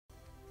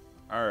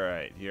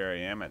Alright, here I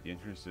am at the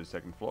entrance to the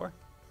second floor.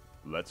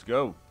 Let's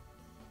go.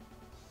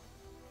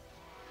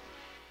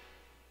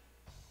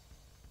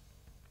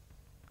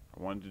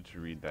 I wanted to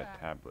read that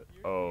tablet.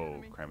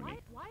 Oh, criminy.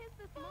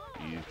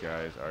 These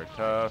guys are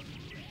tough.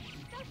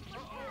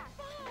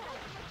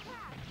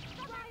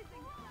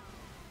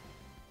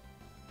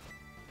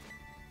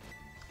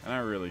 And I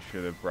really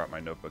should have brought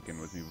my notebook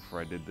in with me before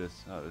I did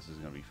this. Oh, this is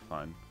going to be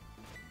fun.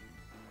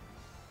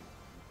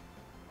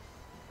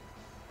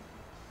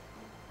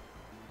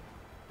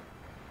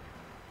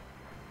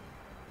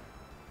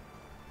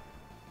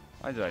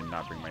 Why did I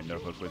not bring my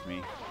notebook with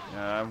me?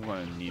 I'm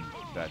going to need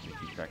that to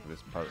keep track of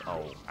this puzzle.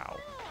 Oh, ow.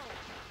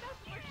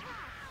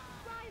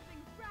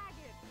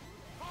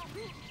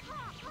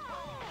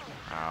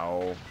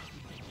 Ow.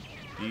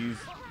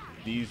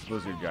 These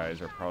lizard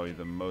guys are probably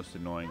the most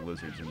annoying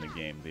lizards in the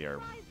game. They are,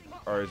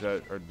 or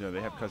no,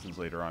 they have cousins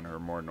later on who are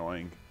more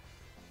annoying.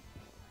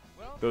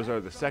 Those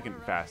are the second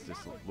fastest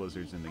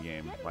lizards in the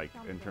game, like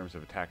in terms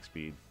of attack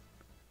speed.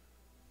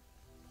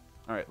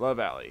 Alright,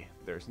 Love Alley.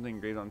 There's something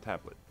engraved on the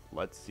tablet.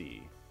 Let's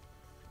see.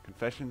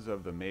 Confessions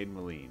of the Maid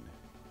Malene.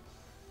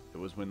 It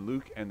was when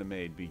Luke and the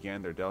maid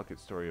began their delicate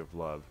story of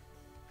love.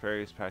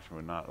 Farius' passion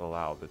would not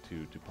allow the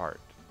two to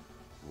part.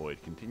 Lloyd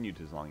continued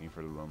his longing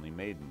for the lonely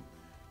maiden.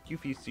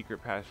 Yuffie's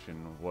secret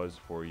passion was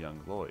for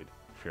young Lloyd.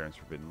 Sharon's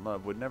forbidden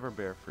love would never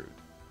bear fruit.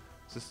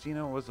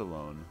 Sestina was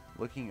alone,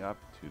 looking up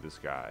to the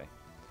sky.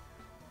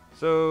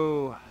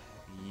 So,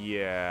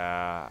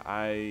 yeah,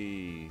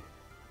 I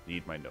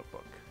need my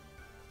notebook.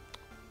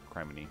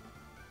 Criminy.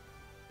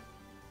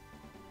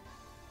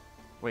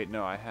 Wait,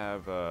 no, I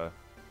have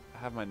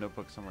my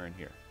notebook somewhere in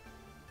here.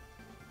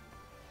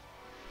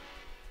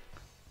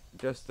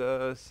 Just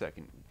a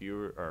second,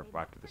 viewer, or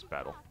after this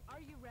battle. Are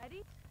you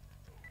ready?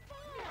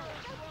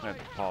 I have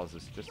to pause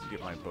this just to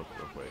get my book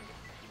real quick.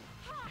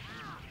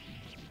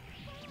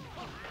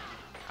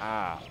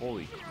 Ah,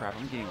 holy crap,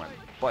 I'm getting my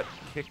butt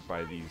kicked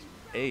by these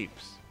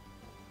apes.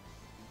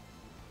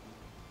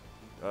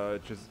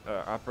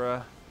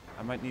 Opera,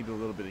 I might need a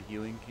little bit of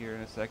healing here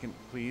in a second,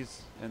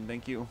 please, and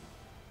thank you.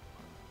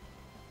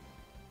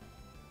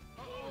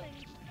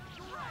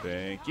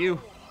 Thank you.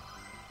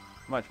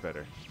 Much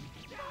better.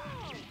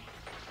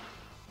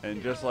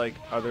 And just like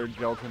other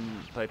gelatin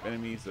type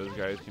enemies, those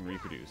guys can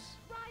reproduce.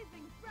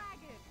 Rising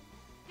dragon.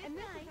 And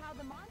this is how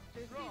the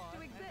monsters cease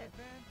to exist.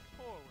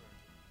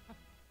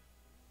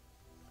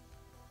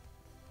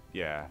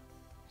 Yeah.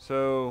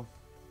 So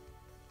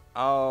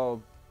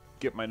I'll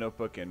get my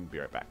notebook and be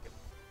right back.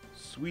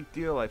 Sweet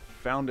deal, I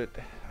found it.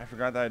 I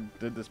forgot that I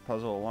did this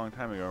puzzle a long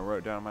time ago and wrote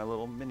it down in my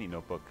little mini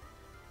notebook.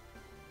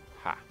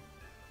 Ha.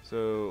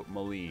 So,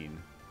 Malene.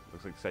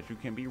 Looks like the statue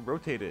can be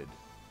rotated.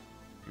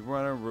 You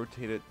want to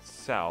rotate it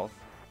south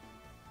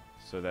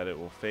so that it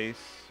will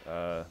face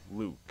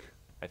Luke.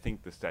 I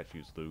think the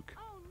statue's Luke.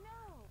 Oh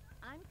no,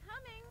 I'm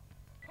coming.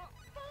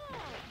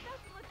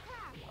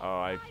 Oh,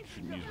 I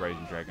shouldn't use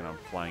Rising Dragon on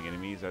flying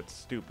enemies. That's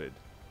stupid.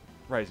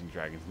 Rising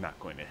Dragon's not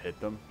going to hit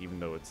them, even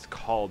though it's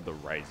called the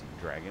Rising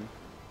Dragon.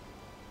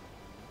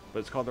 But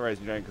it's called the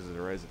Rising Dragon because of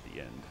the rise at the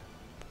end.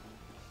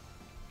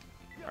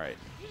 Alright.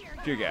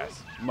 Tear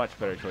Gas. Much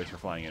better choice for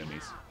flying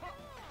enemies.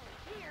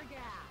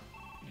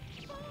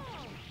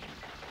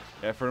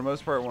 Yeah, for the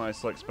most part, when I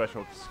select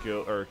special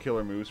skill or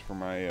killer moves for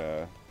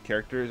my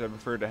characters, I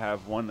prefer to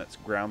have one that's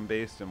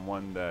ground-based and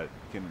one that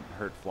can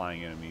hurt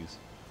flying enemies.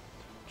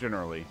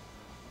 Generally.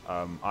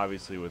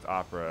 Obviously, with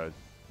Opera,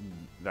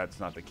 that's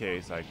not the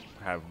case. I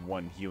have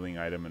one healing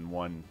item and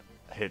one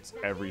hits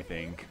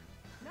everything.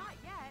 Not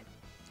yet.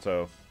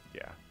 So,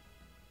 yeah.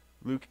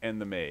 Luke and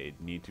the maid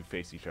need to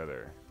face each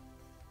other.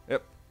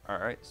 Yep.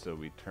 Alright, so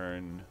we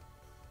turn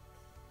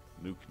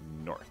Luke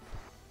north.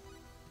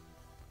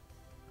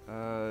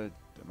 Am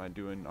I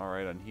doing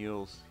alright on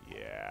heals?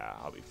 Yeah,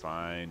 I'll be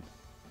fine.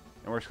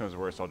 And worst comes to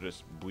worst, I'll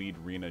just bleed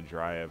Rena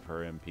dry of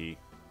her MP.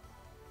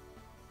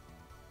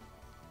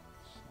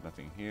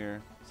 Nothing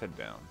here. Let's head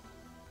down.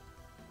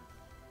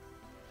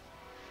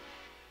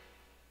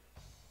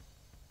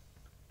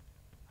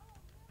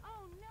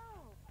 Oh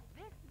no,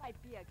 this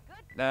might be a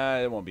good.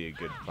 Nah, it won't be a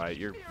good fight.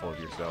 You're full of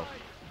yourself.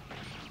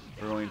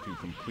 We're going to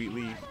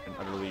completely and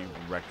utterly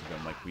wreck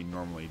them like we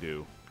normally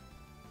do.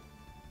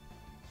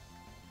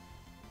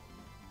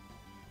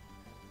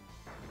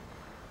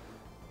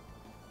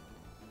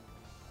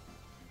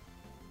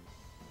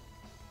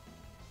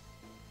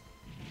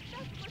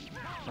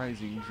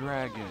 Rising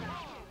Dragon.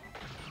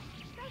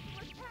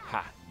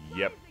 Ha,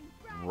 yep,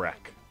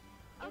 wreck.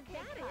 Okay,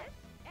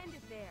 end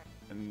it there.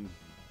 And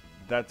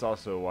that's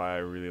also why I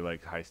really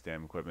like high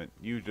stam equipment.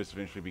 You just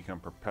eventually become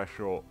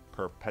perpetual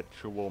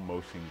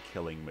motion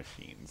killing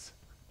machines.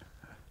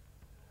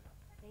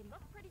 They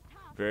look pretty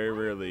tough. Very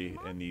rarely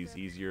in these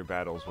easier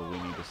battles will we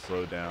need to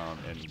slow down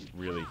and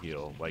really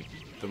heal. Like,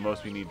 the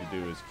most we need to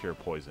do is cure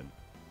poison.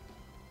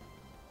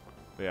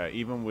 But yeah,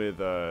 even with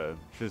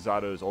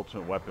Shizato's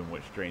ultimate weapon,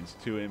 which drains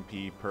 2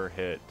 MP per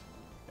hit,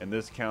 and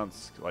this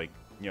counts, like,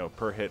 you know,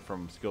 per hit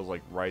from skills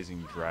like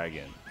Rising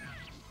Dragon,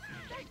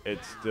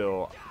 it's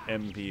still,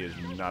 MP is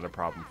not a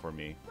problem for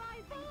me.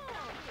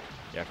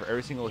 Yeah, for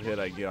every single hit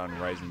I get on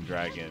Rising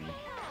Dragon,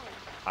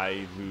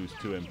 I lose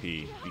 2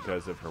 MP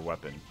because of her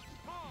weapon.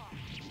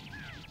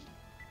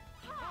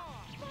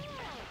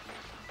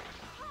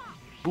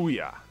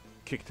 Booyah!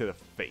 Kick to the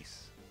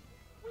face.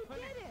 We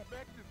did it.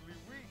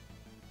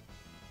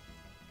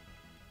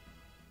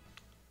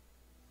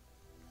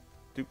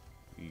 Doop.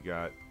 You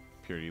got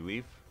Purity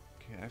Leaf.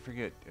 Okay, I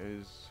forget.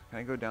 Can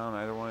I go down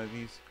either one of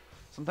these?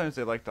 Sometimes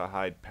they like to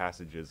hide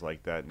passages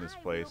like that in this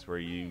place where Are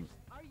you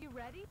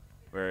ready?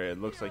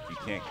 it looks like you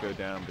can't go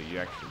down, but you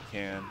actually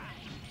can.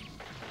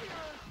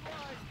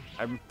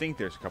 I think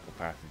there's a couple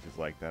passages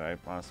like that. I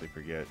honestly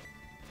forget.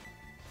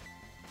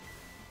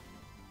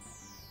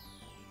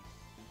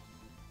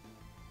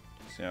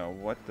 So now,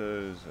 what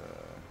does...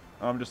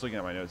 oh, I'm just looking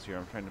at my notes here.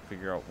 I'm trying to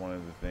figure out one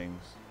of the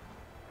things.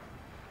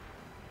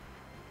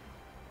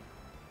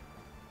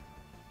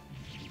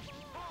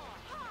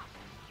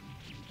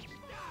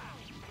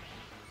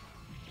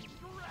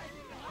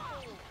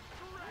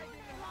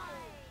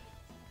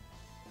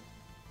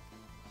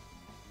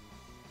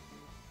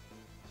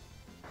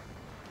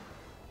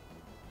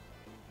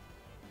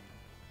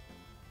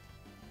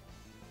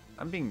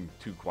 I'm being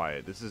too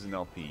quiet. This is an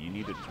LP. You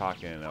need to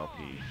talk in an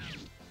LP.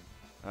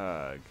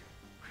 Ugh.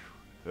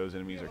 Those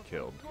enemies are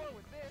killed.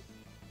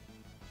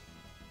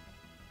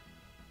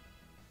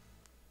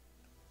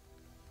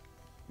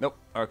 Nope.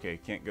 Okay,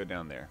 can't go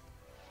down there.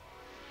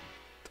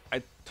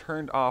 I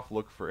turned off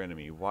look for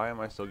enemy. Why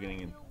am I still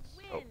getting in?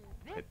 Oh,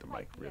 hit the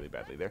mic really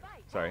badly there.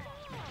 Sorry.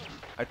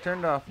 I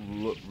turned off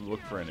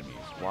look for enemies.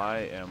 Why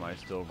am I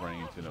still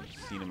running into an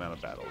obscene amount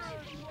of battles?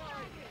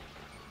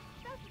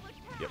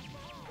 Yep.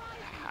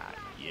 Ha,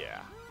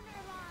 yeah.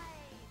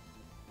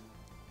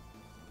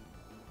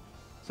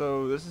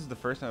 So this is the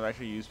first time I've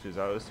actually used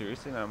Chisato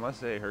seriously, and I must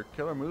say her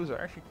killer moves are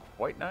actually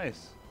quite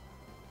nice.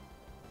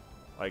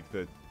 Like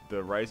the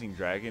Rising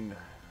Dragon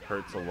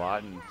hurts a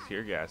lot, and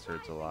Tear Gas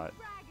hurts a lot.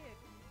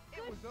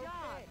 Good job.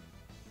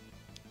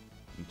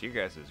 And Tear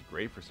Gas is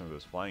great for some of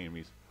those flying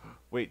enemies.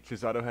 Wait,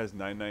 Chisato has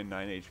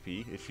 999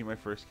 HP. Is she my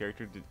first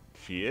character?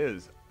 She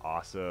is.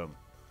 Awesome.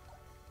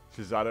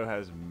 Chisato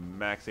has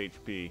max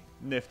HP.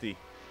 Nifty.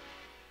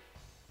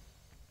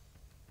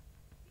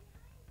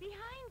 Behind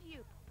you.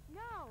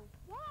 No.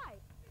 Why?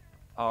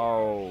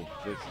 Oh,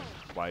 this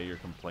is why you're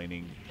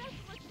complaining. Special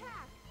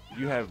attack.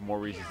 You have more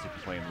reasons to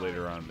complain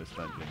later on in this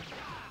dungeon.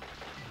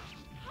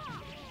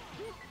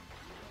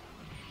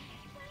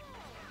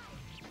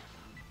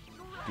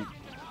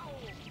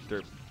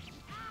 Derp.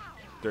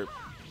 Derp.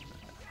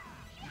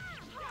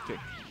 Kick.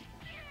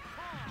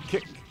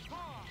 Kick.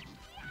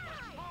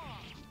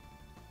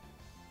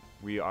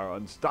 We are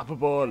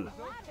unstoppable. Glad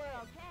we're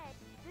okay.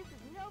 This is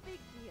no big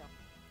deal.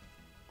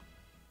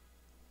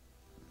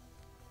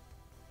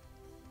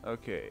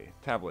 Okay,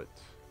 tablet.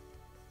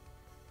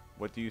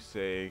 What do you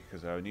say?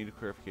 Because I would need a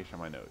clarification on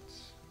my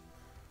notes.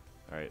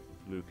 Alright,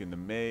 Luke and the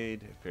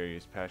maid.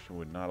 Faria's passion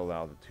would not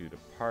allow the two to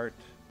part.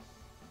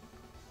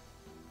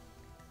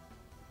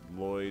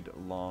 Lloyd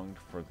longed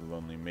for the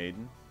lonely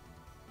maiden.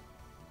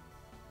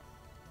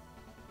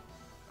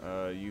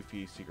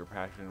 Yuffie's secret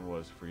passion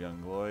was for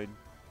young Lloyd.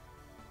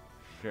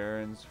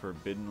 Sharon's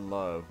forbidden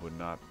love would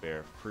not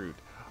bear fruit.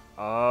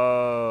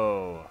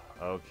 Oh,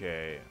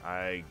 okay.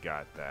 I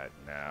got that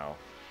now.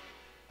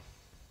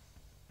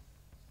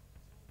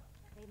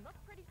 They look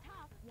pretty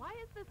tough. Why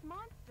is this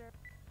monster?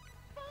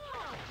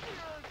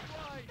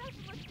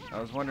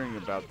 I was wondering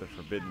about the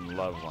forbidden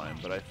love line,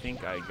 but I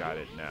think I got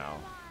it now.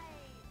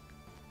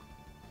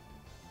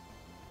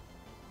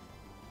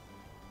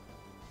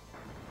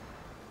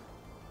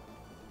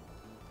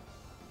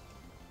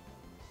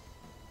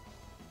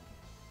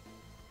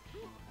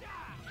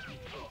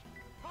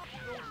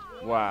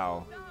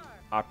 Wow.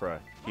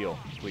 Opera, heal,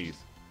 please.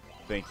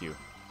 Thank you.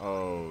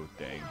 Oh,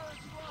 dang.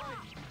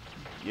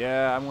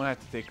 Yeah, I'm gonna have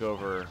to take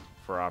over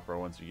for Opera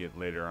once we get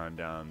later on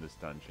down this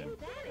dungeon.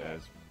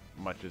 As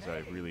much as I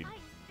really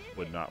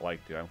would not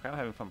like to. I'm kind of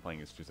having fun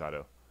playing as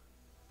Chisato.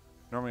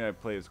 Normally I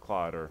play as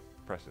Claude or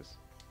Precious.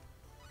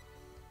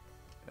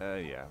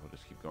 Yeah, we'll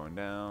just keep going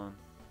down.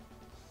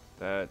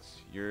 That's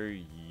your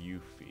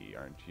Yuffie,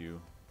 aren't you?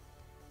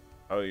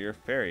 Oh, you're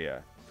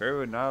Faria. Faria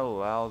would not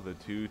allow the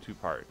two to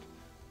part.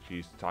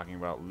 She's talking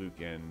about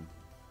Luke and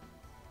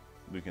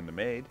the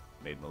maid,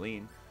 Maid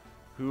Maleen,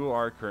 who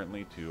are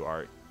currently to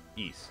our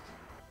east.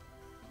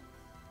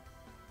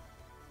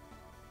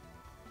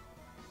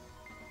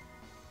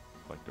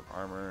 Collective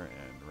Armor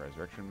and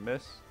Resurrection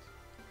Mist.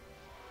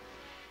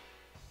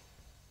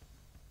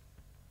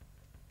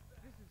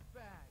 This is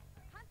bad.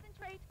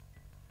 Concentrate.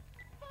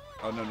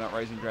 Oh no, not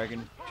Rising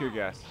Dragon. Tear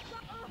Gas.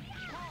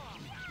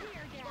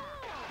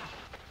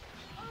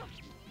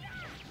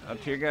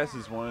 Tear Gas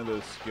is one of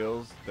those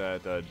skills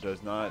that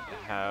does not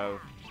have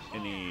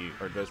any,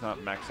 or does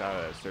not max out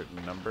at a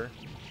certain number.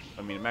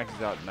 I mean, it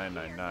maxes out at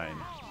 999,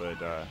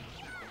 but I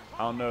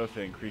don't know if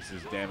it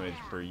increases damage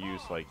per use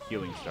like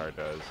Healing Star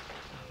does.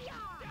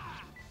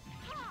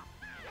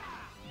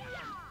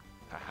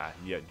 Haha,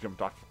 yeah,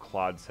 jumped off of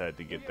Claude's head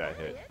to get that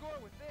hit.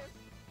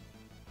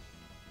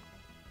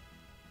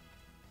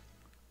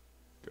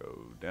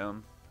 Goes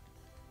down.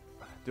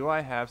 Do I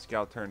have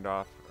Scout turned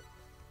off?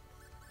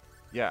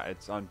 Yeah,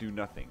 it's on do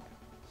nothing.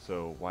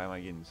 So why am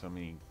I getting so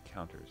many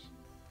counters?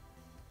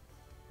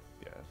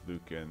 Yeah,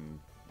 Luke and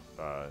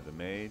the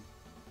maid.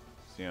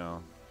 So, you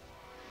know.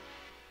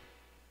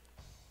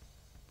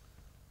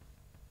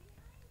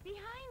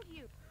 Behind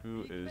you.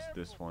 Who is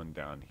this one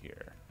down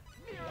here?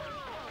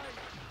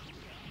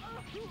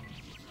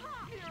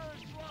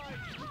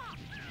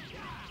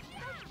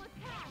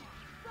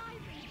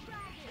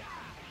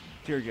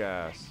 Tear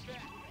gas.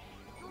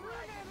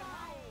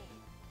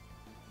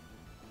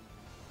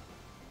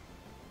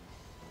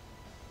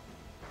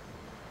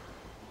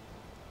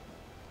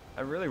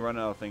 I really run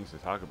out of things to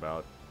talk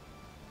about.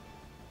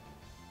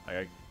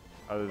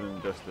 Other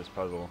than just this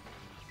puzzle.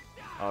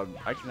 Did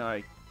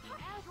I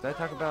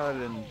talk about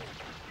it in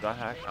Dot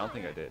Hack? I don't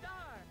think I did.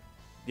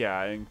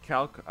 Yeah, in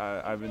Calc,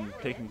 I've been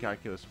taking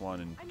Calculus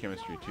 1 and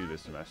Chemistry 2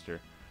 this semester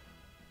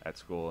at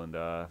school, and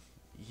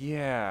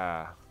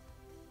yeah.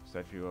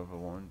 Statue of a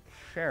woman.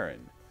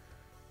 Sharon.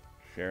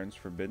 Sharon's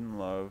forbidden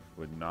love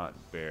would not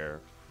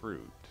bear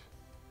fruit.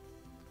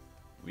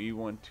 We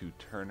want to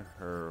turn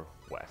her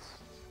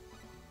west.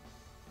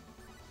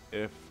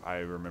 If I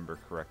remember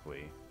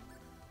correctly.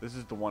 This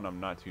is the one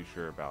I'm not too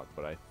sure about,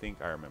 but I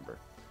think I remember.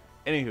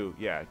 Anywho,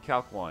 yeah,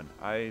 Calc 1.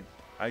 I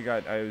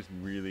was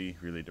really,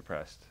 really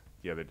depressed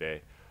the other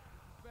day.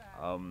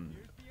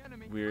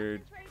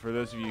 For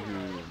those of you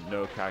who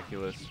know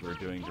calculus, we're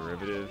doing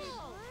derivatives.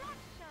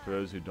 For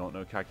those who don't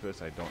know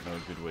calculus, I don't know a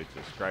good way to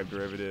describe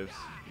derivatives.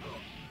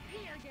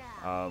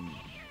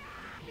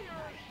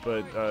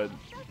 But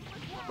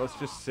let's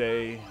just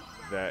say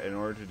that in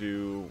order to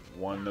do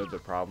one of the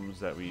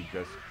problems that we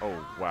just...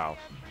 Oh, wow.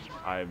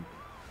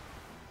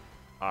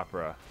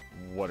 Opera,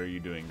 what are you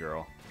doing,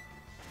 girl?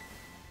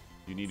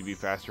 You need to be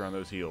faster on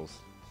those heels.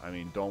 I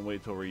mean, don't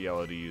wait till we're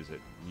yellow to use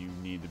it. You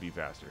need to be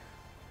faster.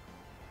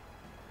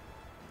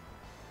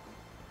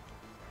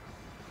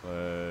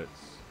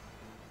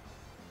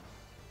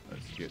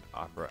 Let's get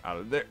Opera out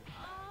of there.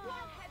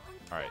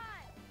 Alright.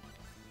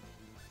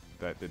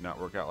 That did not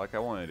work out like I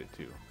wanted it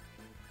to.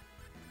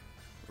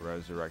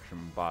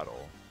 Resurrection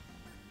Bottle.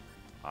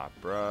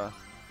 Opera.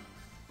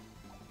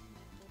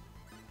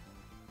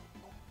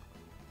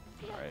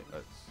 Alright,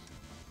 let's...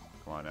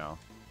 Come on now.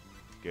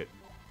 Get.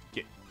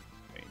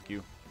 Thank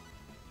you.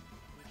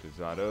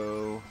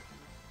 Tizato.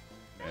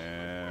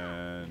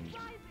 And...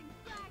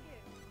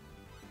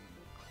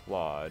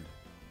 Claude.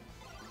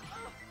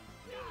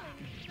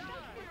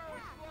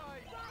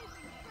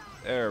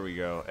 There we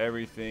go.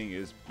 Everything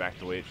is back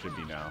the way it should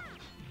be now.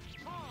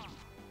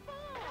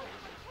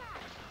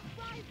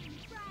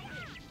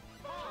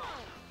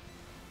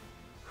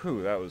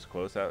 Whew, that was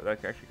close. That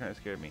actually kind of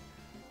scared me.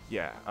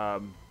 Yeah,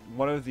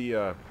 one of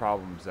the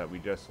problems that we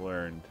just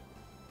learned,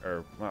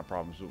 or not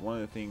problems, but one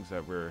of the things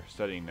that we're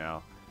studying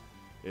now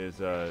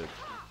is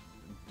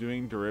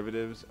doing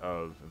derivatives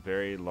of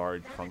very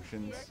large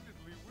functions.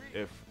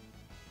 If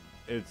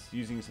it's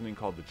using something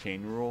called the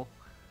chain rule.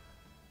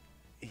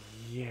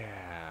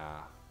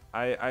 Yeah,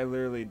 I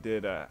literally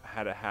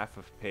had a half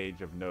a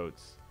page of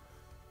notes,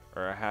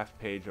 or a half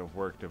page of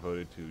work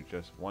devoted to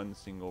just one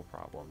single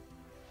problem.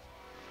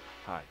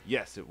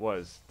 Yes, it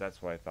was.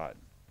 That's what I thought.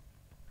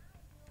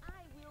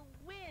 I will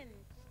win.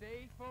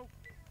 Stay focused.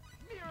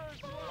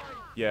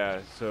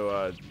 Yeah,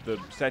 so the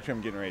statue I'm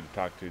getting ready to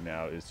talk to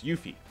now is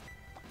Yuffie.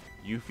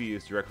 Yuffie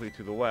is directly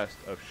to the west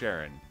of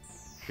Sharon.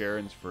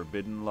 Sharon's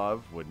forbidden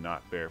love would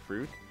not bear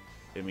fruit.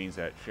 It means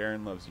that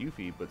Sharon loves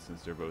Yuffie, but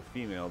since they're both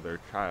female, their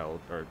child,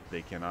 or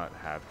they cannot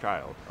have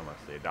child unless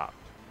they adopt.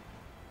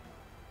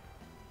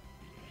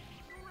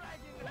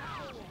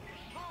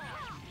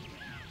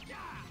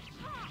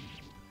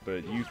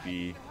 But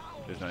Yuffie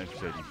is not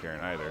interested in Sharon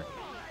either.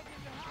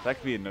 That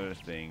could be another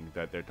thing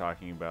that they're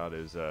talking about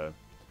is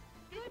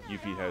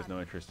Yuffie has no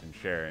interest in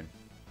Sharon.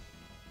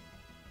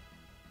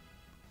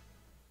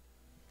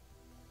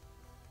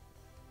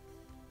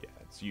 Yeah,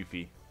 it's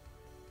Yuffie.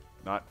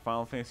 Not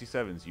Final Fantasy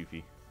VII's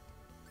Yuffie.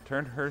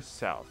 Turned her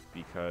south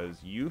because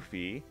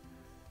Yuffie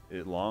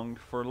longed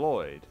for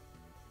Lloyd.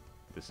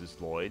 This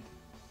is Lloyd.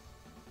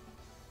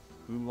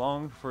 Who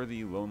longed for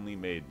the lonely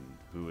maiden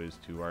who is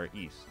to our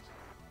east.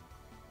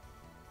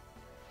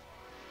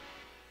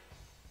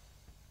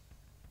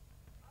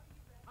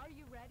 Are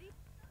you ready?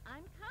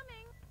 I'm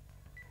coming.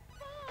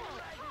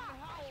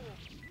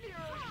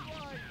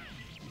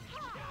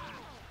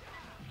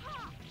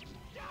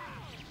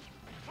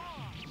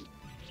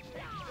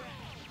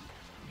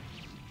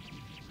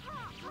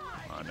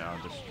 Now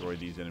destroy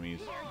these enemies.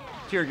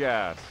 Tear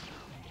gas!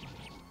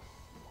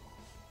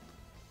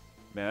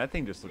 Man, that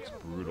thing just looks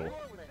brutal.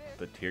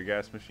 The tear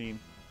gas machine.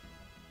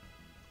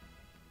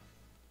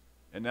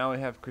 And now we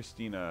have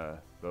Christina,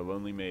 the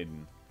lonely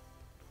maiden.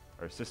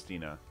 Or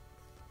Sistina.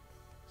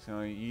 So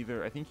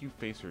I think you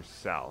face her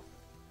south.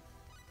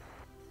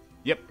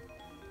 Yep.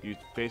 You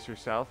face her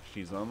south,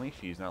 she's lonely,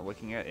 she's not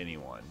looking at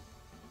anyone.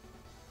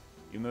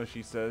 Even though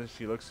she says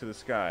she looks to the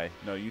sky,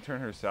 no, you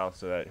turn her south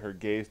so that her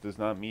gaze does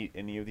not meet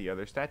any of the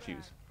other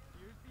statues.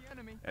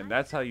 And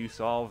that's how you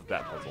solve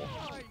that puzzle.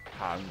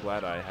 Ah, I'm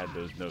glad I had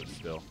those notes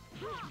still.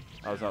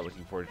 I was not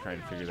looking forward to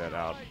trying to figure that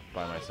out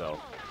by myself.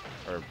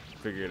 Or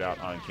figure it out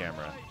on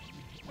camera.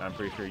 I'm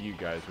pretty sure you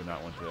guys would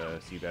not want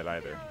to see that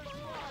either.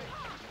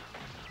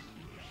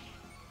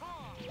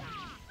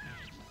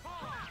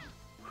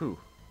 Whew.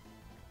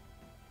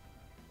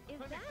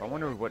 I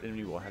wonder what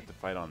enemy we'll have to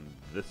fight on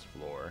this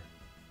floor.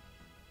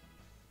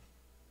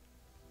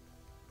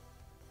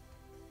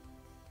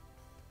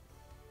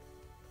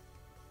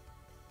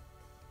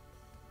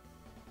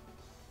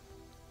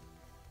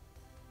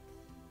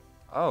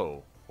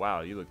 Oh,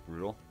 wow, you look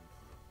brutal.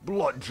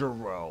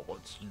 Bloodjarel,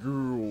 it's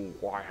you.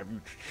 Why have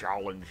you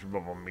challenged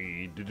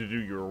me to do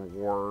your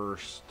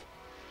worst?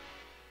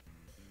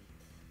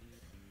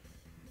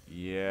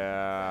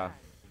 Yeah,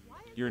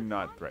 you're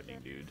not threatening,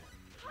 dude.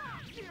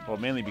 Well,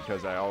 mainly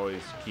because I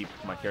always keep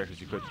my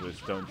characters equipped with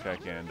stone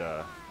check and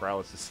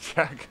paralysis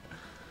check.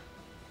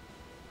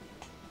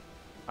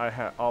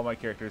 All my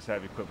characters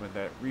have equipment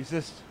that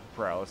resist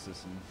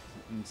paralysis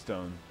and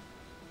stone,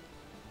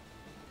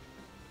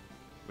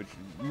 which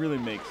really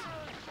makes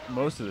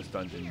most of this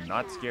dungeon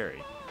not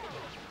scary.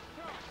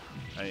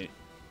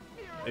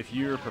 If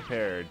you're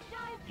prepared,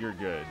 you're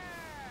good.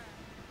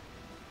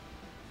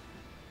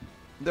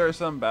 There are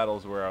some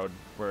battles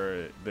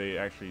where they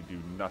actually do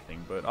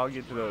nothing, but I'll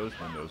get to those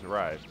when those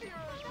arrive.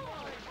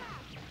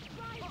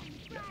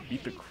 Yeah,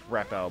 beat the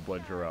crap out of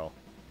Bloodjarel.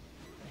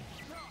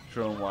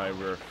 Show him why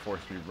we're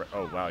forced to be.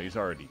 Oh wow, he's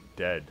already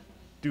dead.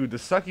 Dude, the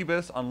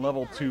succubus on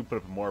level 2 put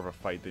up more of a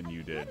fight than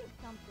you did.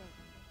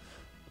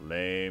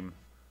 Lame.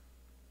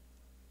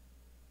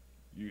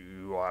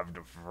 You have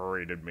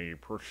defeated me.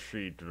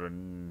 Proceed to the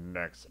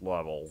next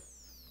level.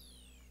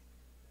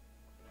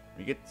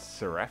 We get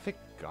Seraphic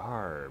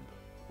Garb.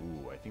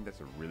 Ooh, I think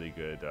that's a really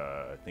good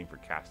thing for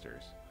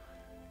casters.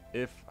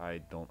 If I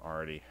don't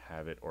already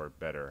have it, or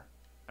better.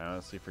 I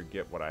honestly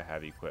forget what I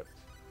have equipped.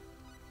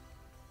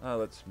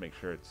 Let's make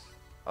sure it's...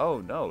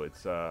 Oh no,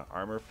 it's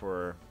armor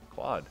for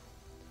Claude.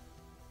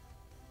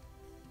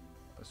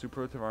 A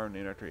superlative armor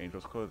named after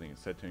Angel's clothing is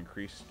said to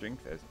increase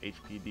strength as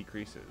HP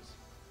decreases.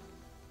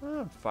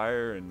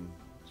 Fire and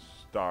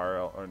star,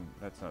 or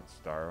that's not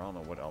star, I don't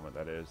know what element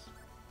that is.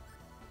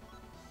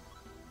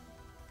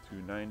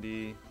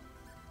 290,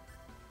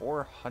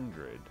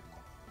 400.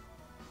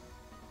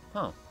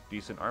 Huh,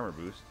 decent armor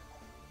boost.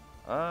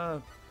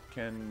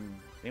 Can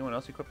anyone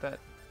else equip that?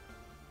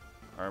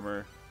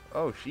 Armor.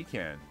 Oh, she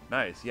can.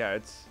 Nice, yeah,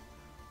 it's...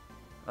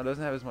 it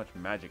doesn't have as much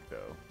magic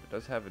though. It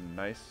does have a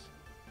nice,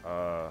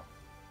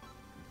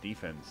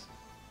 defense.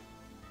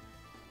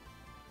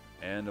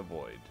 And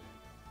avoid.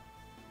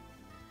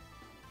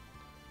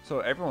 So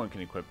everyone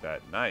can equip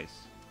that.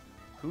 Nice.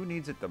 Who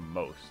needs it the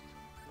most?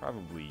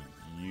 Probably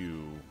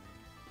you.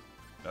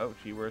 Oh,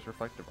 she wears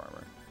reflective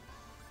armor.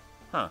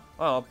 Huh.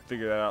 Well, I'll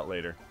figure that out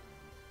later.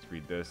 Let's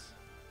read this.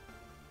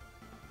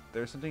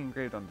 There's something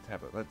engraved on the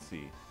tablet. Let's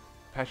see.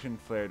 Passion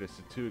flared as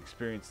the two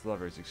experienced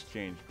lovers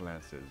exchanged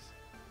glances.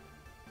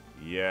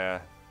 Yeah,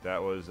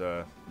 that was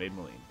Maid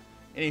Maleen.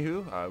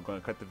 Anywho, I'm going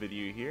to cut the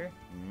video here.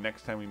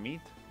 Next time we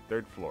meet,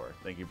 3rd floor.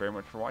 Thank you very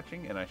much for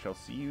watching, and I shall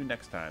see you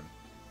next time.